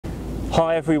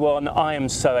Hi everyone, I am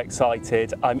so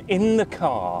excited. I'm in the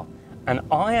car and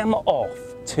I am off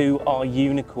to our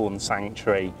unicorn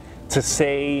sanctuary to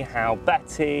see how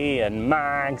Betty and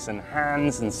Mags and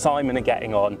Hans and Simon are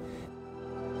getting on.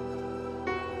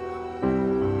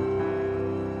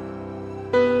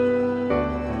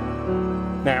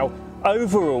 Now,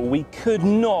 overall, we could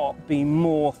not be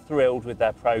more thrilled with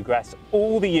their progress.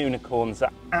 All the unicorns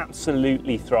are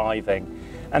absolutely thriving.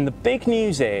 And the big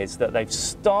news is that they've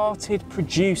started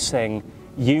producing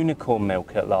unicorn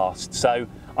milk at last. So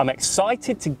I'm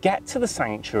excited to get to the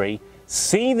sanctuary,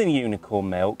 see the unicorn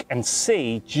milk and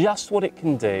see just what it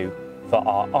can do for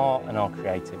our art and our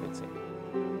creativity.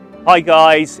 Hi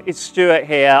guys, it's Stuart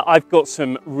here. I've got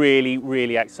some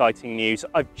really exciting news.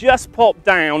 I've just popped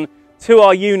down to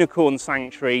our unicorn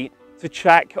sanctuary to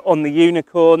check on the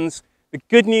unicorns. The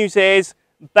good news is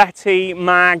Betty,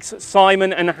 Mags,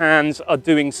 Simon and Hans are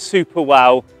doing super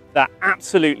well. They're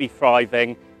absolutely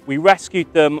thriving. We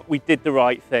rescued them, we did the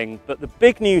right thing. But the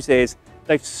big news is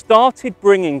they've started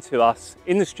bringing to us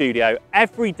in the studio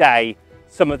every day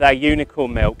some of their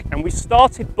unicorn milk, and we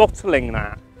started bottling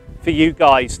that for you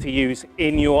guys to use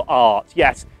in your art.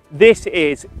 Yes, this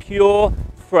is pure,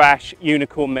 fresh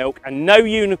unicorn milk, and no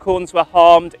unicorns were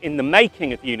harmed in the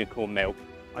making of unicorn milk.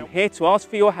 I'm here to ask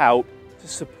for your help to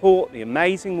support the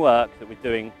amazing work that we're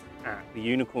doing at the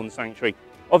Unicorn Sanctuary.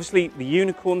 Obviously, the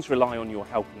unicorns rely on your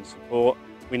help and support.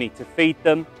 We need to feed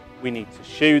them, we need to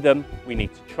shoe them, we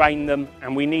need to train them,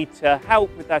 and we need to help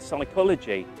with their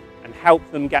psychology and help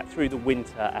them get through the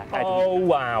winter ahead. Oh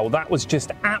wow, that was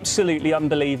just absolutely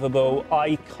unbelievable.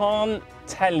 I can't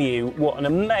tell you what an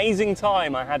amazing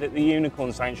time I had at the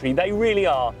Unicorn Sanctuary. They really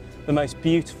are the most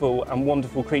beautiful and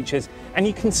wonderful creatures, and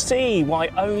you can see why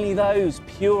only those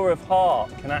pure of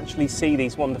heart can actually see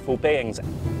these wonderful beings.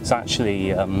 It's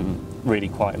actually really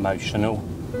quite emotional.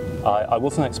 I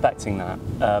wasn't expecting that.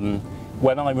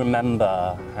 When I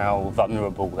remember how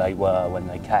vulnerable they were when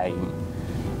they came,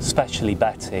 especially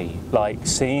Betty, like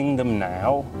seeing them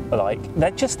now, like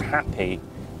they're just happy,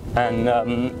 and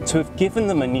to have given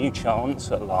them a new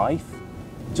chance at life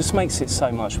just makes it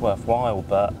so much worthwhile.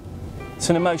 But it's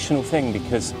an emotional thing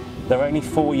because there are only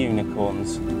 4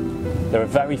 unicorns. There are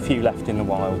very few left in the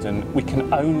wild, and we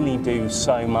can only do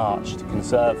so much to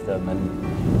conserve them,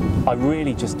 and I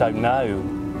really just don't know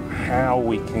how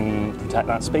we can protect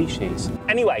that species.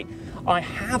 Anyway, I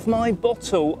have my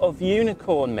bottle of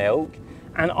unicorn milk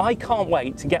and I can't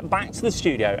wait to get back to the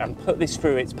studio and put this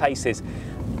through its paces.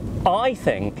 I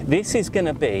think this is going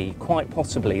to be quite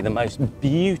possibly the most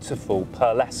beautiful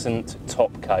pearlescent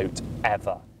top coat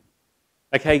ever.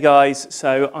 Okay guys,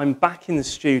 so I'm back in the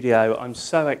studio. I'm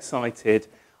so excited.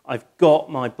 I've got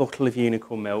my bottle of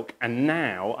unicorn milk and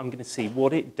now I'm going to see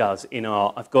what it does in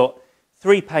art. I've got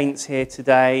 3 paints here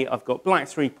today. I've got Black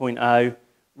 3.0,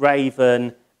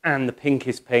 Raven and the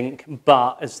Pinkest Pink,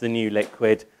 but as the new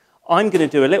liquid. I'm going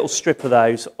to do a little strip of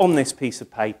those on this piece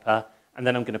of paper and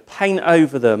then I'm going to paint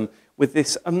over them with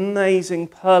this amazing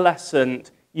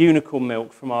pearlescent unicorn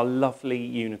milk from our lovely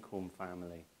unicorn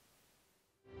family.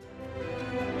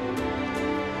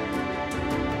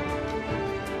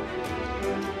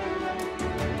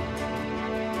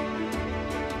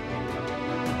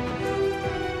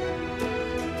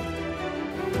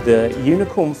 The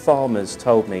unicorn farmers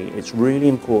told me it's really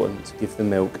important to give the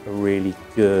milk a really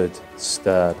good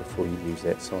stir before you use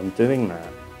it, so I'm doing that.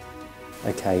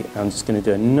 Okay, I'm just going to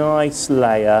do a nice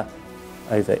layer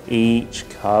over each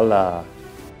colour.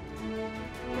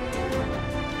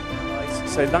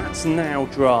 So that's now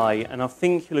dry, and I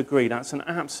think you'll agree that's an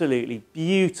absolutely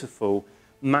beautiful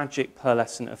magic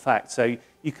pearlescent effect. So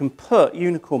you can put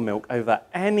unicorn milk over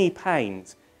any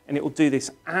paint and it will do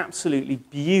this absolutely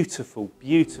beautiful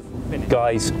finish.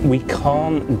 Guys, we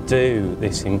can't do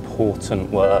this important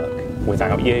work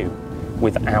without you,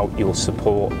 without your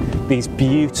support. These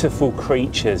beautiful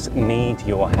creatures need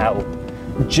your help.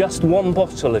 Just 1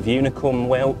 bottle of unicorn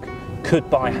milk could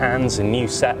buy Hans a new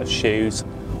set of shoes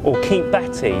or keep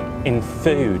Betty in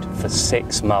food for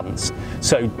 6 months.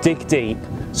 So dig deep,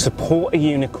 support a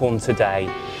unicorn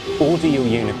today, order your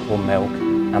unicorn milk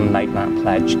and make that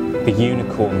pledge. The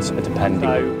unicorns are depending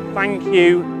on you. Thank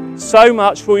you so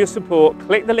much for your support.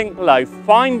 Click the link below,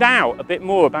 find out a bit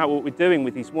more about what we're doing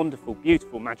with these wonderful,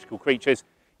 beautiful, magical creatures.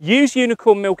 Use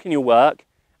unicorn milk in your work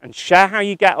and share how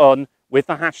you get on with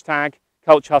the hashtag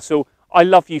Culture Hustle. I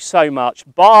love you so much.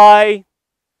 Bye.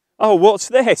 Oh, what's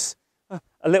this?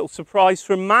 A little surprise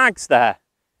from Mags there.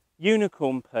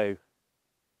 Unicorn poo.